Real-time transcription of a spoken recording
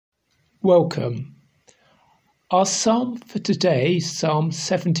Welcome. Our psalm for today, Psalm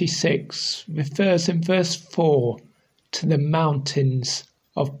 76, refers in verse 4 to the mountains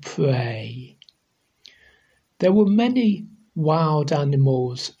of prey. There were many wild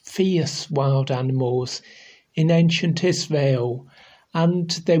animals, fierce wild animals, in ancient Israel,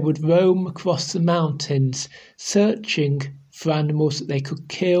 and they would roam across the mountains, searching for animals that they could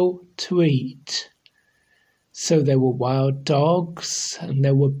kill to eat. So there were wild dogs, and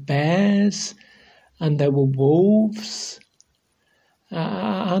there were bears, and there were wolves,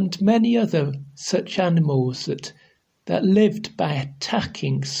 and many other such animals that lived by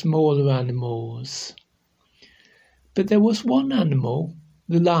attacking smaller animals. But there was one animal,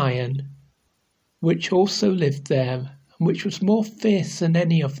 the lion, which also lived there, and which was more fierce than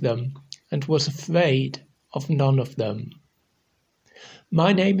any of them, and was afraid of none of them.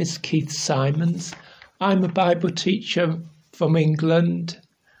 My name is Keith Simons. I'm a Bible teacher from England,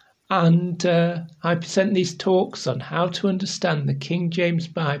 and I present these talks on how to understand the King James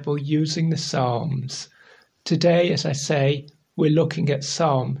Bible using the Psalms. Today, as I say, we're looking at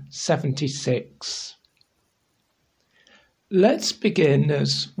Psalm 76. Let's begin,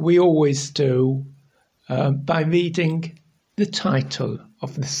 as we always do, by reading the title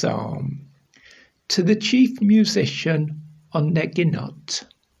of the psalm. To the chief musician on Neginot,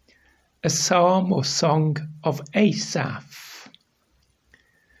 a psalm or song of Asaph.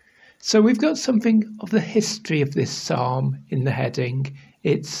 So we've got something of the history of this psalm in the heading.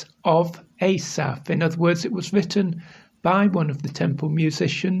 It's of Asaph. In other words, it was written by one of the temple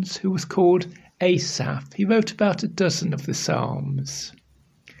musicians who was called Asaph. He wrote about a dozen of the psalms.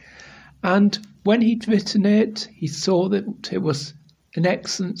 And when he'd written it, he saw that it was an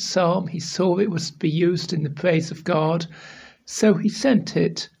excellent psalm. He saw it was to be used in the praise of God. So he sent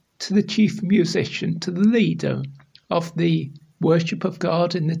it to the chief musician, to the leader of the worship of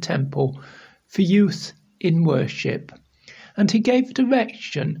God in the temple, for use in worship. And he gave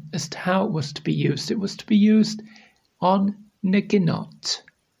direction as to how it was to be used. It was to be used on Neginot.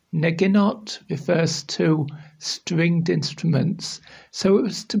 Neginot refers to stringed instruments, so it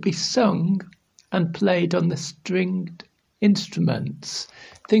was to be sung and played on the stringed instruments,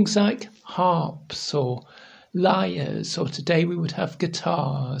 things like harps or lyres, or today we would have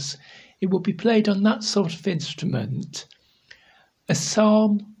guitars. It would be played on that sort of instrument. A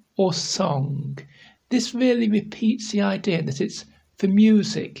psalm or song. This really repeats the idea that it's for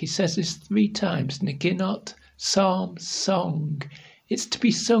music. He says this 3 times, Neginot, psalm, song. It's to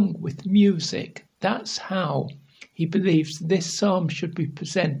be sung with music. That's how he believes this psalm should be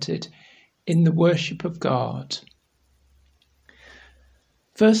presented in the worship of God.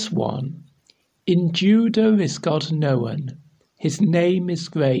 Verse 1. In Judah is God known. His name is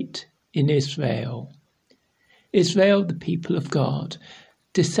great in Israel. Israel, the people of God,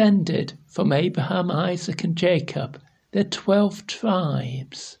 descended from Abraham, Isaac, and Jacob. They're 12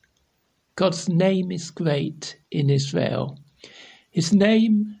 tribes. God's name is great in Israel. His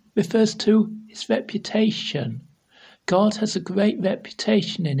name refers to his reputation. God has a great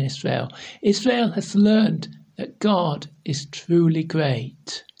reputation in Israel. Israel has learned that God is truly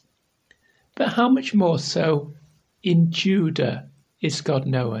great. But how much more so in Judah is God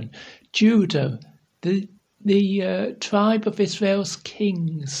known? Judah, the tribe of Israel's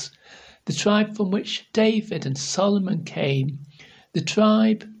kings, the tribe from which David and Solomon came, the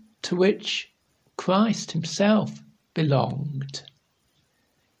tribe to which Christ himself belonged.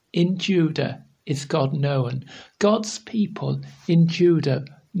 In Judah is God known. God's people in Judah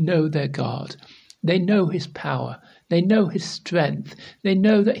know their God. They know his power. They know his strength. They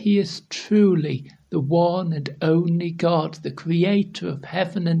know that he is truly the one and only God, the creator of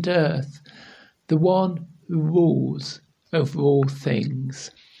heaven and earth, the one who rules over all things.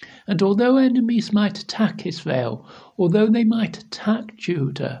 And although enemies might attack Israel, although they might attack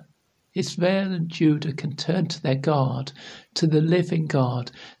Judah, Israel and Judah can turn to their God, to the living God.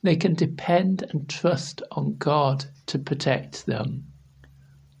 They can depend and trust on God to protect them.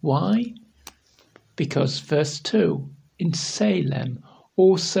 Why? Because verse 2, in Salem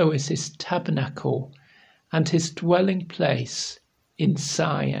also is his tabernacle and his dwelling place in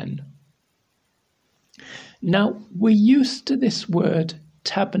Zion. Now, we're used to this word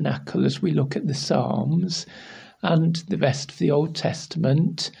tabernacle as we look at the Psalms and the rest of the Old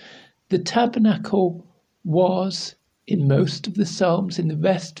Testament. The tabernacle was, in most of the Psalms, in the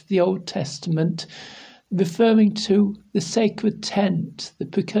rest of the Old Testament, referring to the sacred tent, the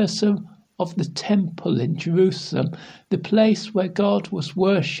precursor of the temple in Jerusalem, the place where God was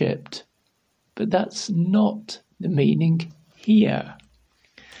worshipped. But that's not the meaning here.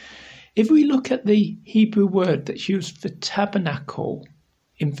 If we look at the Hebrew word that's used for tabernacle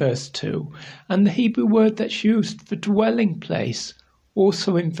in verse 2. And the Hebrew word that's used for dwelling place,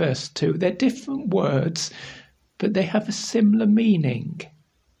 also in verse 2. They're different words, but they have a similar meaning.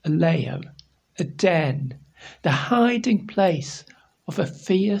 A lair, a den, the hiding place of a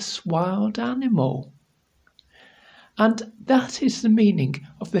fierce wild animal. And that is the meaning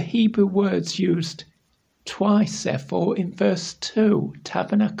of the Hebrew words used twice, therefore, in verse 2,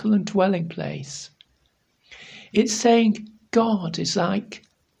 tabernacle and dwelling place. It's saying God is like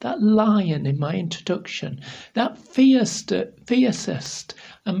that lion in my introduction, that fiercest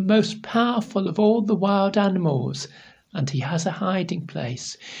and most powerful of all the wild animals, and he has a hiding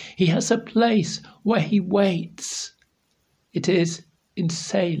place. He has a place where he waits. It is in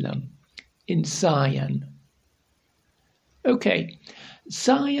Salem, in Zion. Okay,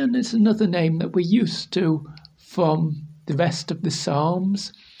 Zion is another name that we're used to from the rest of the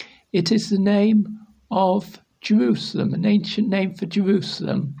Psalms. It is the name of Jerusalem, an ancient name for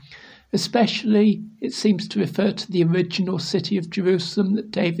Jerusalem. Especially, it seems to refer to the original city of Jerusalem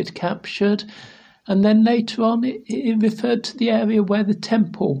that David captured. And then later on, it referred to the area where the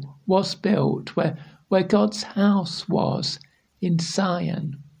temple was built, where God's house was, in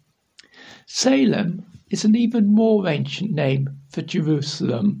Zion. Salem is an even more ancient name for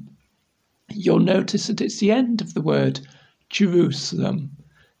Jerusalem. You'll notice that it's the end of the word Jerusalem.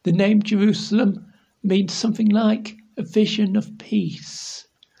 The name Jerusalem means something like a vision of peace.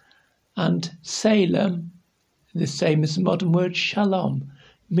 And Salem, the same as the modern word shalom,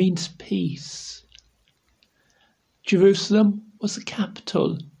 means peace. Jerusalem was the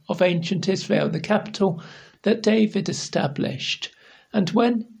capital of ancient Israel, the capital that David established. And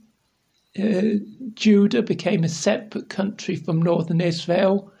when Judah became a separate country from northern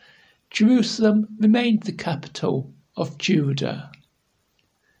Israel, Jerusalem remained the capital of Judah.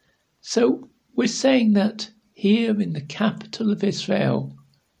 So we're saying that here in the capital of Israel,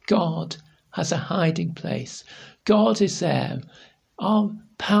 God has a hiding place. God is there, our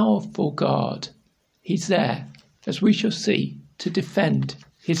powerful God. He's there, as we shall see, to defend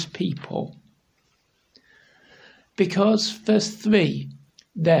his people. Because, verse 3,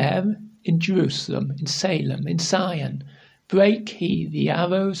 there in Jerusalem, in Salem, in Zion, break he the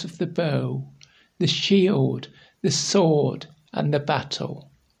arrows of the bow, the shield, the sword, and the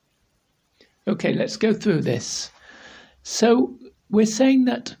battle. Okay, let's go through this. So we're saying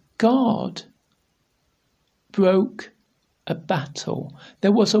that God broke a battle.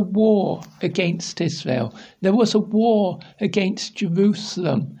 There was a war against Israel. There was a war against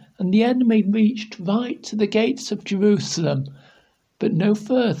Jerusalem. And the enemy reached right to the gates of Jerusalem, but no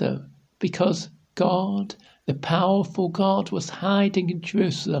further, because God, the powerful God, was hiding in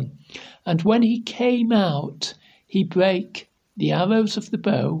Jerusalem. And when he came out, he brake the arrows of the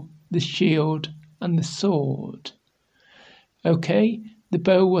bow, the shield, and the sword. Okay, the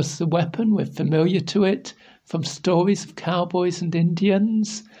bow was the weapon. We're familiar to it from stories of cowboys and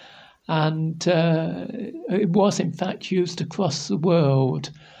Indians. And it was, in fact, used across the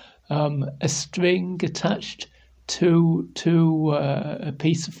world. A string attached to a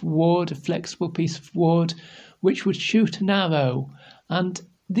piece of wood, a flexible piece of wood, which would shoot an arrow. And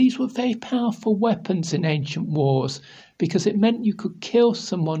these were very powerful weapons in ancient wars because it meant you could kill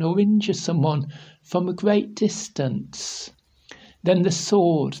someone or injure someone from a great distance. Then the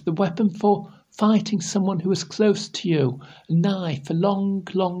sword, the weapon for fighting someone who was close to you, a knife, a long,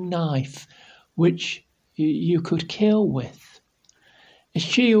 long knife, which you could kill with. A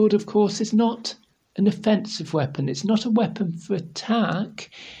shield, of course, is not an offensive weapon. It's not a weapon for attack.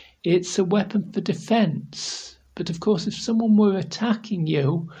 It's a weapon for defence. But, of course, if someone were attacking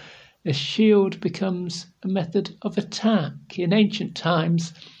you, a shield becomes a method of attack. In ancient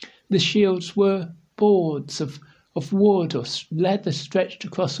times, the shields were boards of wood or leather stretched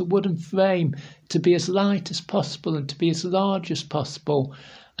across a wooden frame to be as light as possible and to be as large as possible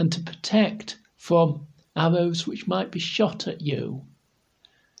and to protect from arrows which might be shot at you.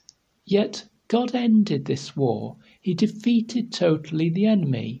 Yet God ended this war. He defeated totally the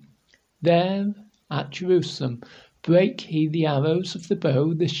enemy. There at Jerusalem brake he the arrows of the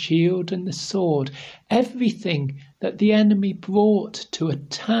bow, the shield and the sword. Everything that the enemy brought to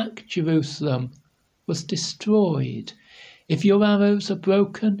attack Jerusalem was destroyed. If your arrows are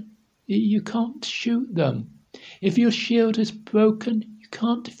broken, you can't shoot them. If your shield is broken, you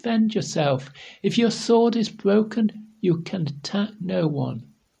can't defend yourself. If your sword is broken, you can attack no one.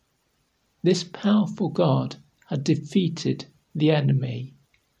 This powerful God had defeated the enemy.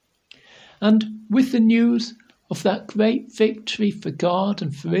 And with the news of that great victory for God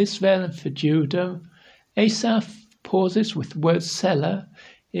and for Israel and for Judah, Asaph pauses with the word Selah.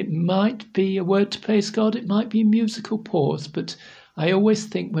 It might be a word to praise God, it might be a musical pause, but I always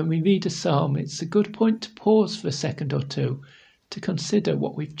think when we read a psalm, it's a good point to pause for a second or two to consider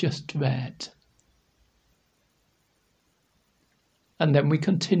what we've just read. And then we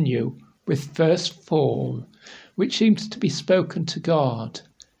continue with verse 4, which seems to be spoken to God.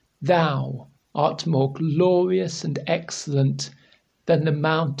 Thou art more glorious and excellent than the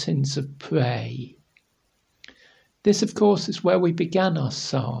mountains of prey. This, of course, is where we began our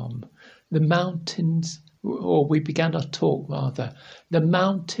psalm. The mountains, or we began our talk rather, the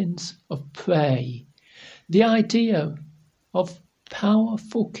mountains of prey. The idea of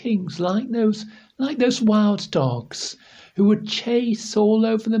powerful kings like those wild dogs who would chase all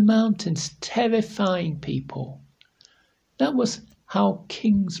over the mountains, terrifying people. That was how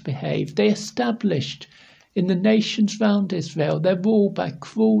kings behaved. They established in the nations round Israel their rule by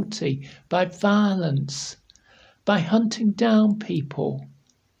cruelty, by violence, by hunting down people.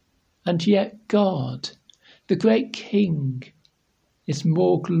 And yet God, the great King, is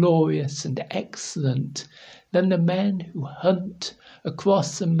more glorious and excellent than the men who hunt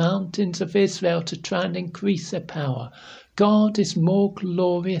across the mountains of Israel to try and increase their power. God is more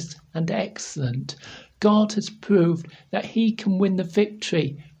glorious and excellent. God has proved that he can win the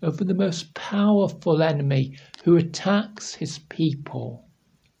victory over the most powerful enemy who attacks his people.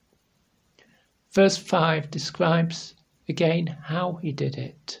 Verse 5 describes again how he did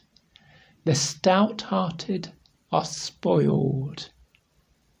it. The stout-hearted are spoiled.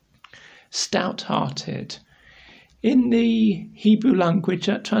 Stout-hearted. In the Hebrew language,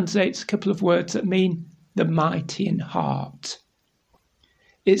 that translates a couple of words that mean the mighty in heart.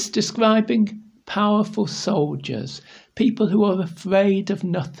 It's describing powerful soldiers, people who are afraid of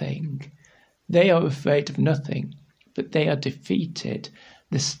nothing. They are afraid of nothing, but they are defeated.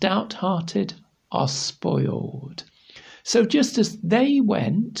 The stout-hearted are spoiled. So just as they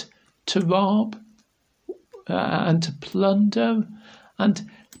went to rob and to plunder and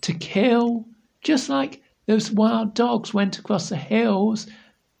to kill, just like those wild dogs went across the hills,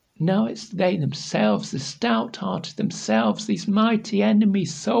 now it's they themselves, the stout-hearted themselves, these mighty enemy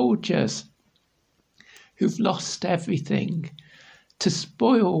soldiers who've lost everything. To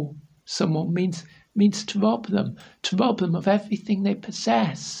spoil someone means to rob them of everything they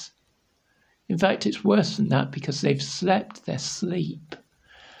possess. In fact, it's worse than that because they've slept their sleep.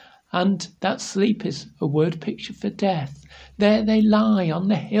 And that sleep is a word picture for death. There they lie on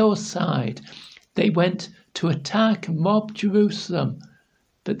the hillside. They went to attack and rob Jerusalem,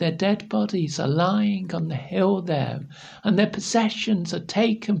 but their dead bodies are lying on the hill there, and their possessions are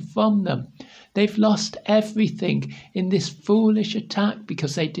taken from them. They've lost everything in this foolish attack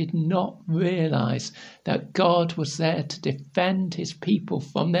because they did not realize that God was there to defend his people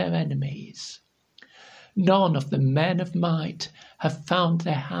from their enemies. None of the men of might have found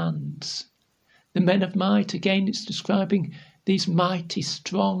their hands. The men of might, again, it's describing these mighty,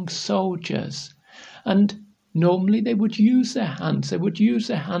 strong soldiers. And normally they would use their hands. They would use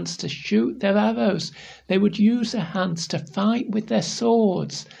their hands to shoot their arrows. They would use their hands to fight with their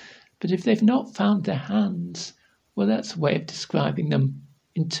swords. But if they've not found their hands, well, that's a way of describing them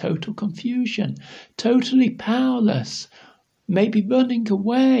in total confusion, totally powerless, maybe running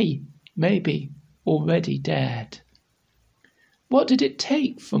away, maybe already dead. What did it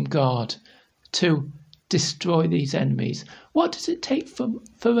take from God to destroy these enemies? What does it take for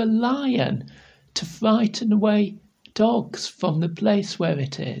a lion to frighten away dogs from the place where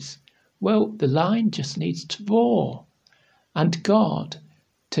it is? Well, the lion just needs to roar. And God,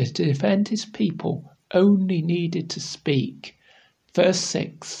 to defend his people, only needed to speak. Verse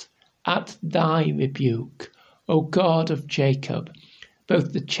 6, at thy rebuke, O God of Jacob,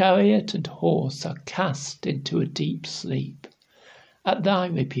 both the chariot and horse are cast into a deep sleep. At thy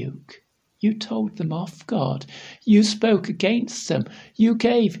rebuke, you told them off, God. You spoke against them. You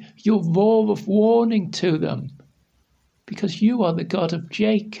gave your roar of warning to them. Because you are the God of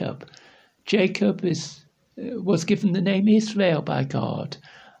Jacob. Jacob was given the name Israel by God.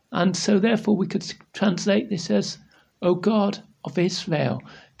 And so therefore we could translate this as, O God of Israel.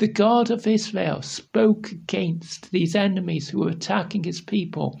 The God of Israel spoke against these enemies who were attacking his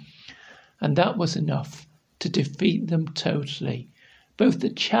people. And that was enough to defeat them totally. Both the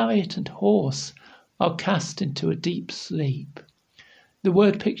chariot and horse are cast into a deep sleep. The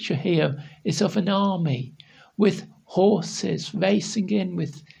word picture here is of an army with horses racing in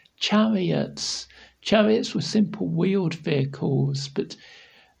with chariots. Chariots were simple wheeled vehicles, but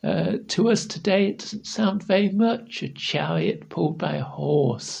to us today it doesn't sound very much a chariot pulled by a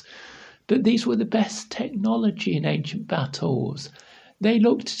horse. But these were the best technology in ancient battles. They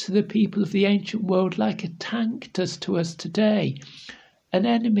looked to the people of the ancient world like a tank does to us today. An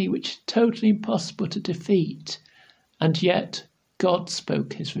enemy which is totally impossible to defeat. And yet God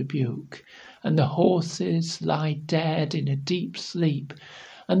spoke his rebuke, and the horses lie dead in a deep sleep,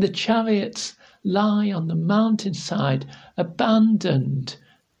 and the chariots lie on the mountainside, abandoned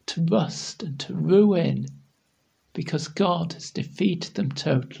to rust and to ruin, because God has defeated them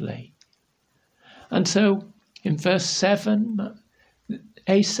totally. And so in verse 7,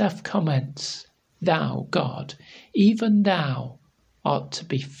 Asaph comments, "Thou, God, even thou art to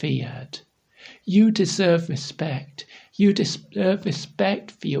be feared. You deserve respect. You deserve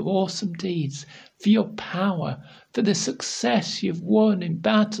respect for your awesome deeds, for your power, for the success you've won in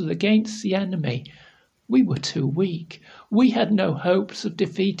battle against the enemy. We were too weak. We had no hopes of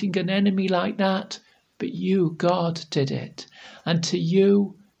defeating an enemy like that, but you, God, did it. And to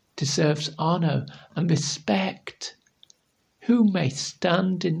you deserves honour and respect. Who may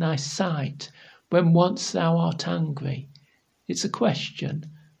stand in thy sight when once thou art angry?" It's a question.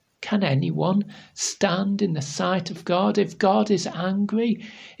 Can anyone stand in the sight of God if God is angry?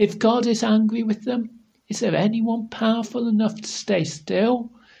 If God is angry with them, is there anyone powerful enough to stay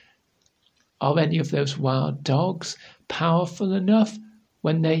still? Are any of those wild dogs powerful enough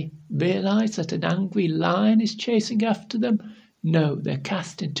when they realise that an angry lion is chasing after them? No, they're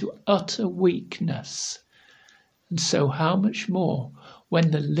cast into utter weakness. And so how much more when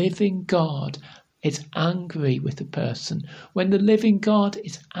the living God is angry with a person, when the living God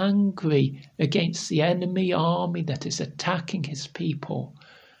is angry against the enemy army that is attacking his people.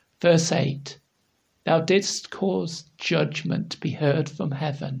 Verse 8, "Thou didst cause judgment to be heard from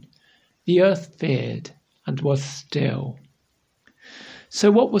heaven. The earth feared and was still."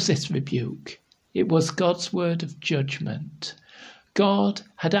 So what was this rebuke? It was God's word of judgment. God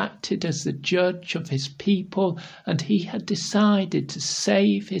had acted as the judge of his people, and he had decided to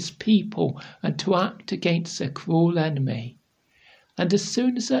save his people and to act against their cruel enemy. And as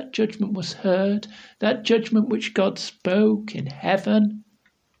soon as that judgment was heard, that judgment which God spoke in heaven,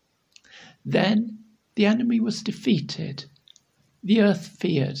 then the enemy was defeated. The earth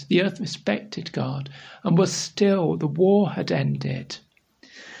feared, the earth respected God, and was still. The war had ended.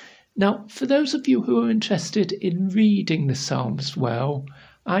 Now, for those of you who are interested in reading the Psalms well,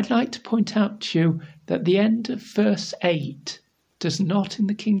 I'd like to point out to you that the end of verse 8 does not in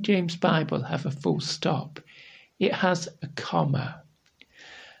the King James Bible have a full stop. It has a comma.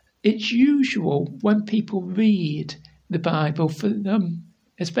 It's usual when people read the Bible for them,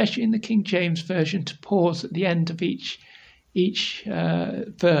 especially in the King James Version, to pause at the end of each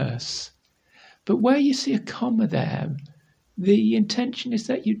verse. But where you see a comma there, the intention is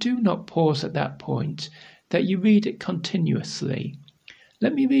that you do not pause at that point, that you read it continuously.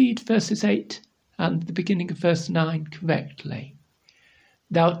 Let me read verses 8 and the beginning of verse 9 correctly.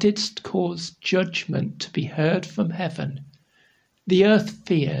 "Thou didst cause judgment to be heard from heaven. The earth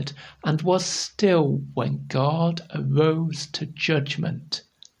feared and was still when God arose to judgment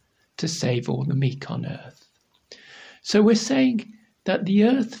to save all the meek on earth." So we're saying that the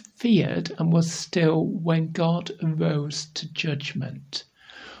earth feared and was still when God arose to judgment.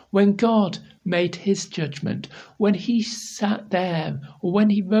 When God made his judgment, when he sat there, or when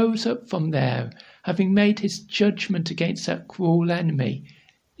he rose up from there, having made his judgment against that cruel enemy,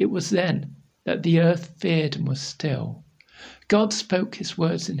 it was then that the earth feared and was still. God spoke his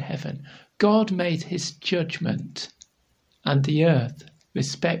words in heaven. God made his judgment, and the earth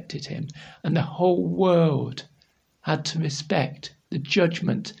respected him, and the whole world had to respect the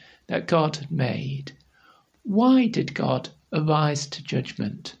judgment that God had made. Why did God arise to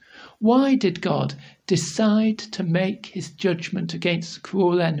judgment? Why did God decide to make his judgment against the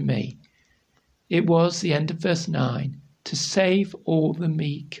cruel enemy? It was, the end of verse 9, to save all the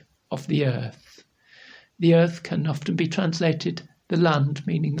meek of the earth. The earth can often be translated the land,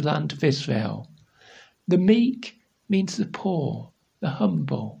 meaning the land of Israel. The meek means the poor, the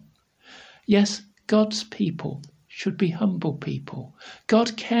humble. Yes, God's people should be humble people.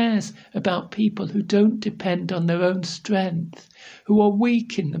 God cares about people who don't depend on their own strength, who are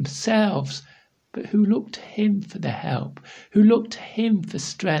weak in themselves, but who look to him for their help, who look to him for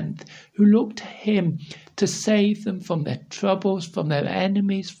strength, who look to him to save them from their troubles, from their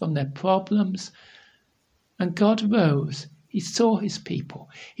enemies, from their problems. And God arose. He saw his people.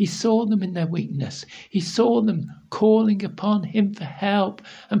 He saw them in their weakness. He saw them calling upon him for help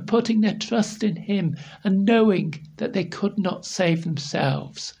and putting their trust in him and knowing that they could not save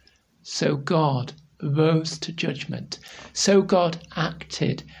themselves. So God arose to judgment. So God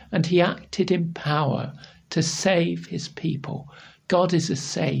acted, and he acted in power to save his people. God is a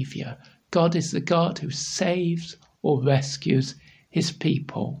saviour. God is the God who saves or rescues his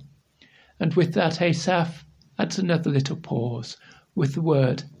people. And with that, Asaph adds another little pause with the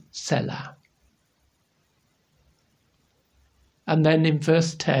word Selah. And then in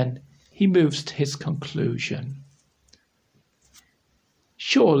verse 10, he moves to his conclusion.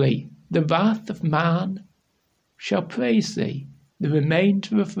 Surely the wrath of man shall praise thee, the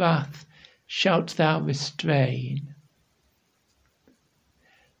remainder of wrath shalt thou restrain.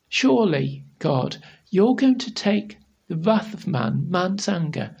 Surely, God, you're going to take the wrath of man's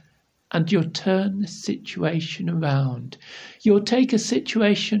anger, and you'll turn the situation around. You'll take a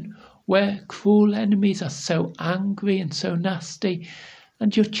situation where cruel enemies are so angry and so nasty,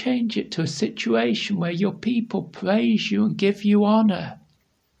 and you'll change it to a situation where your people praise you and give you honour.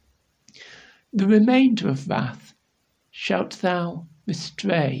 The remainder of wrath shalt thou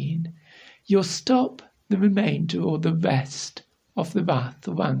restrain. You'll stop the remainder or the rest of the wrath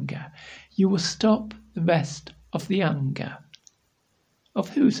or anger. You will stop the rest of the anger. Of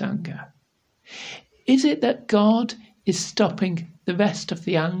whose anger? Is it that God is stopping the rest of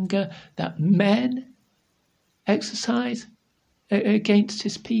the anger that men exercise against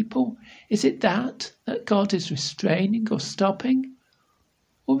his people? Is it that God is restraining or stopping?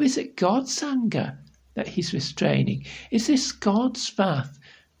 Or is it God's anger that he's restraining? Is this God's wrath?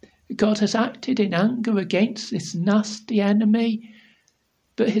 God has acted in anger against this nasty enemy,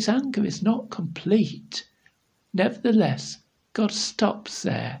 but his anger is not complete. Nevertheless, God stops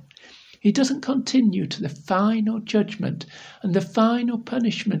there. He doesn't continue to the final judgment and the final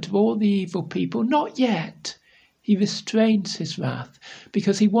punishment of all the evil people. Not yet. He restrains his wrath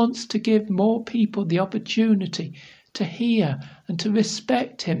because he wants to give more people the opportunity to hear and to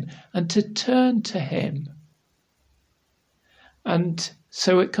respect him and to turn to him. And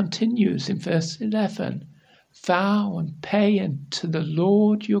so it continues in verse 11. Vow and pay unto the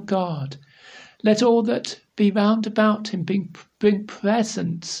Lord your God. Let all that be round about him bring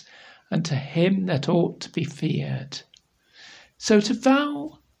presents unto him that ought to be feared. So to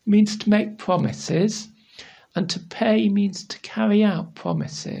vow means to make promises, and to pay means to carry out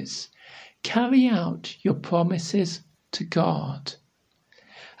promises. Carry out your promises to God.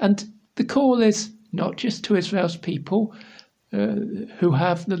 And the call is not just to Israel's people who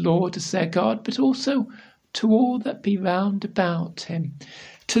have the Lord as their God, but also to all that be round about him.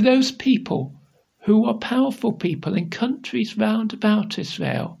 To those people who are powerful people in countries round about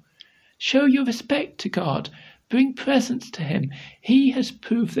Israel. Show your respect to God. Bring presents to him. He has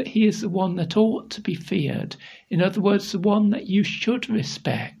proved that he is the one that ought to be feared. In other words, the one that you should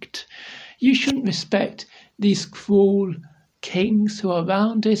respect. You shouldn't respect these cruel kings who are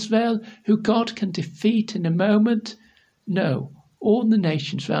around Israel, who God can defeat in a moment. No, all the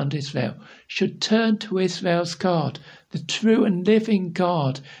nations round Israel should turn to Israel's God, the true and living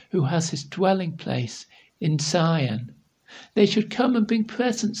God who has his dwelling place in Zion. They should come and bring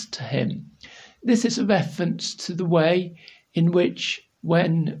presents to him. This is a reference to the way in which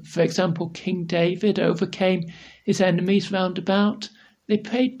when, for example, King David overcame his enemies round about, they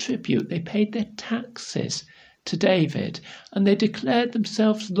paid tribute, they paid their taxes to David, and they declared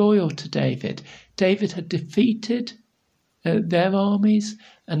themselves loyal to David. David had defeated their armies,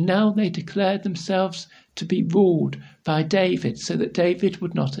 and now they declared themselves to be ruled by David, so that David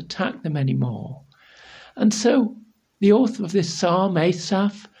would not attack them anymore. And so the author of this psalm,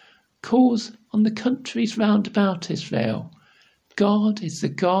 Asaph, calls on the countries round about Israel. God is the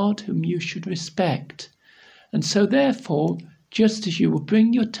God whom you should respect. And so therefore, just as you will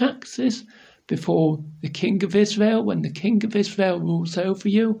bring your taxes before the king of Israel, when the king of Israel rules over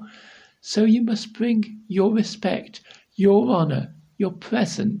you, so you must bring your respect, your honour, your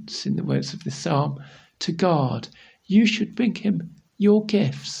presence, in the words of the psalm, to God. You should bring him your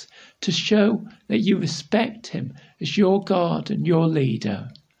gifts to show that you respect him as your God and your leader.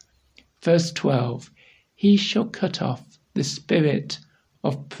 Verse 12, he shall cut off the spirit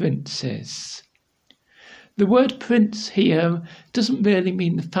of princes. The word prince here doesn't really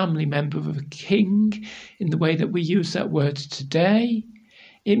mean the family member of a king in the way that we use that word today.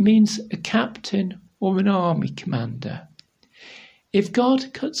 It means a captain or an army commander. If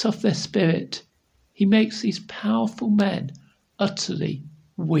God cuts off their spirit, he makes these powerful men utterly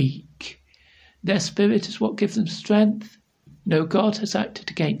weak. Their spirit is what gives them strength. No, God has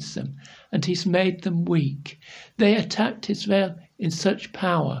acted against them, and he's made them weak. They attacked Israel in such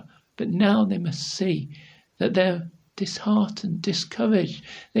power, but now they must see that they're disheartened, discouraged.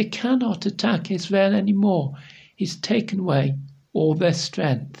 They cannot attack Israel anymore. He's taken away all their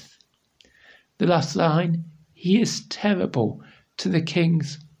strength. The last line, he is terrible to the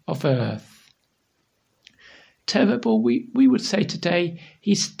kings of earth. Terrible, we would say today,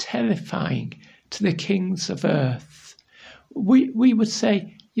 he's terrifying to the kings of earth. We would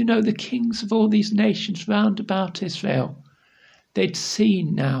say, the kings of all these nations round about Israel, they'd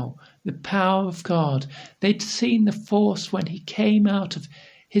seen now the power of God. They'd seen the force when he came out of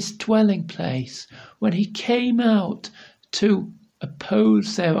his dwelling place, when he came out to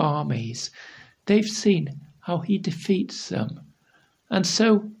oppose their armies. They've seen how he defeats them. And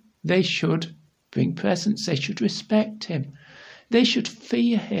so they should bring presents. They should respect him. They should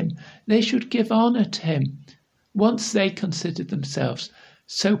fear him. They should give honor to him. Once they considered themselves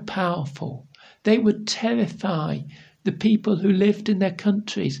so powerful, they would terrify the people who lived in their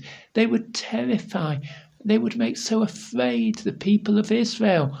countries. They would make so afraid the people of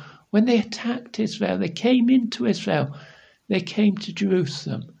Israel. When they attacked Israel, they came into Israel, they came to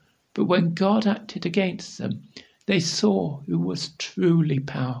Jerusalem. But when God acted against them, they saw who was truly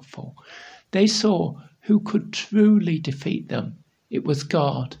powerful. They saw who could truly defeat them. It was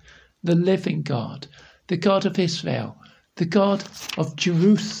God, the living God, the God of Israel, the God of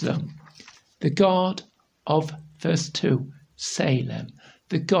Jerusalem, the God of, verse 2, Salem,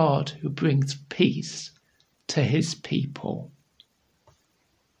 the God who brings peace to his people.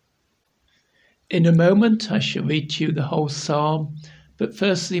 In a moment I shall read to you the whole psalm, but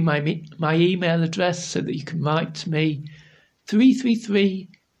firstly my email address so that you can write to me,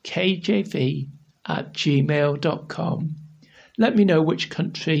 333kjv@gmail.com. Let me know which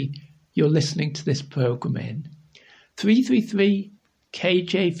country you're listening to this program in.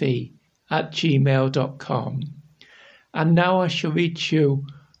 333kjv@gmail.com. And now I shall read to you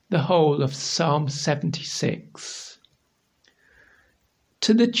the whole of Psalm 76.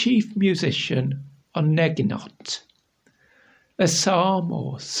 To the chief musician on Neginot, a psalm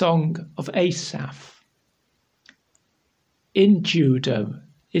or song of Asaph. In Judah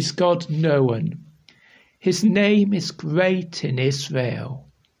is God known. His name is great in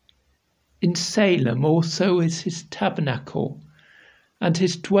Israel. In Salem also is his tabernacle, and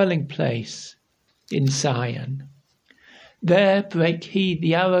his dwelling place in Zion. There brake he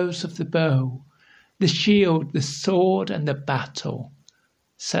the arrows of the bow, the shield, the sword, and the battle.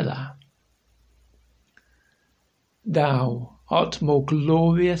 Selah. Thou art more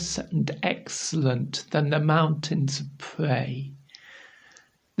glorious and excellent than the mountains of prey.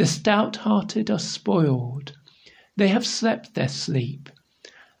 The stout-hearted are spoiled, they have slept their sleep,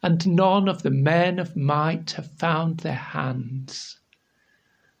 and none of the men of might have found their hands.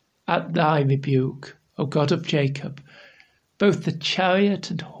 At thy rebuke, O God of Jacob, both the chariot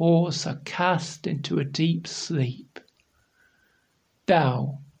and horse are cast into a deep sleep.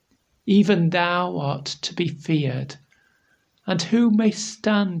 Thou, even thou art to be feared, and who may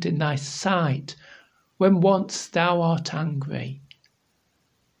stand in thy sight when once thou art angry?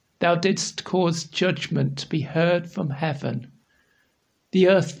 Thou didst cause judgment to be heard from heaven. The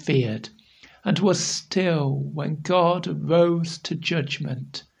earth feared and was still when God arose to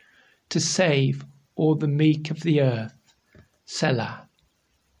judgment, to save all the meek of the earth. Selah.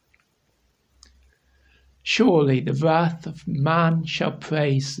 Surely the wrath of man shall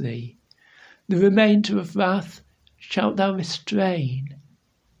praise thee. The remainder of wrath shalt thou restrain.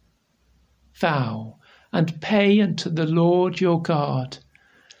 Vow and pay unto the Lord your God.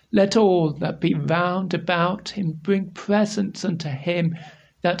 Let all that be round about him bring presents unto him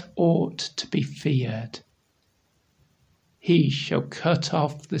that ought to be feared. He shall cut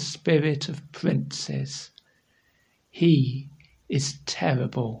off the spirit of princes. He is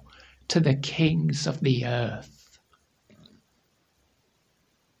terrible to the kings of the earth.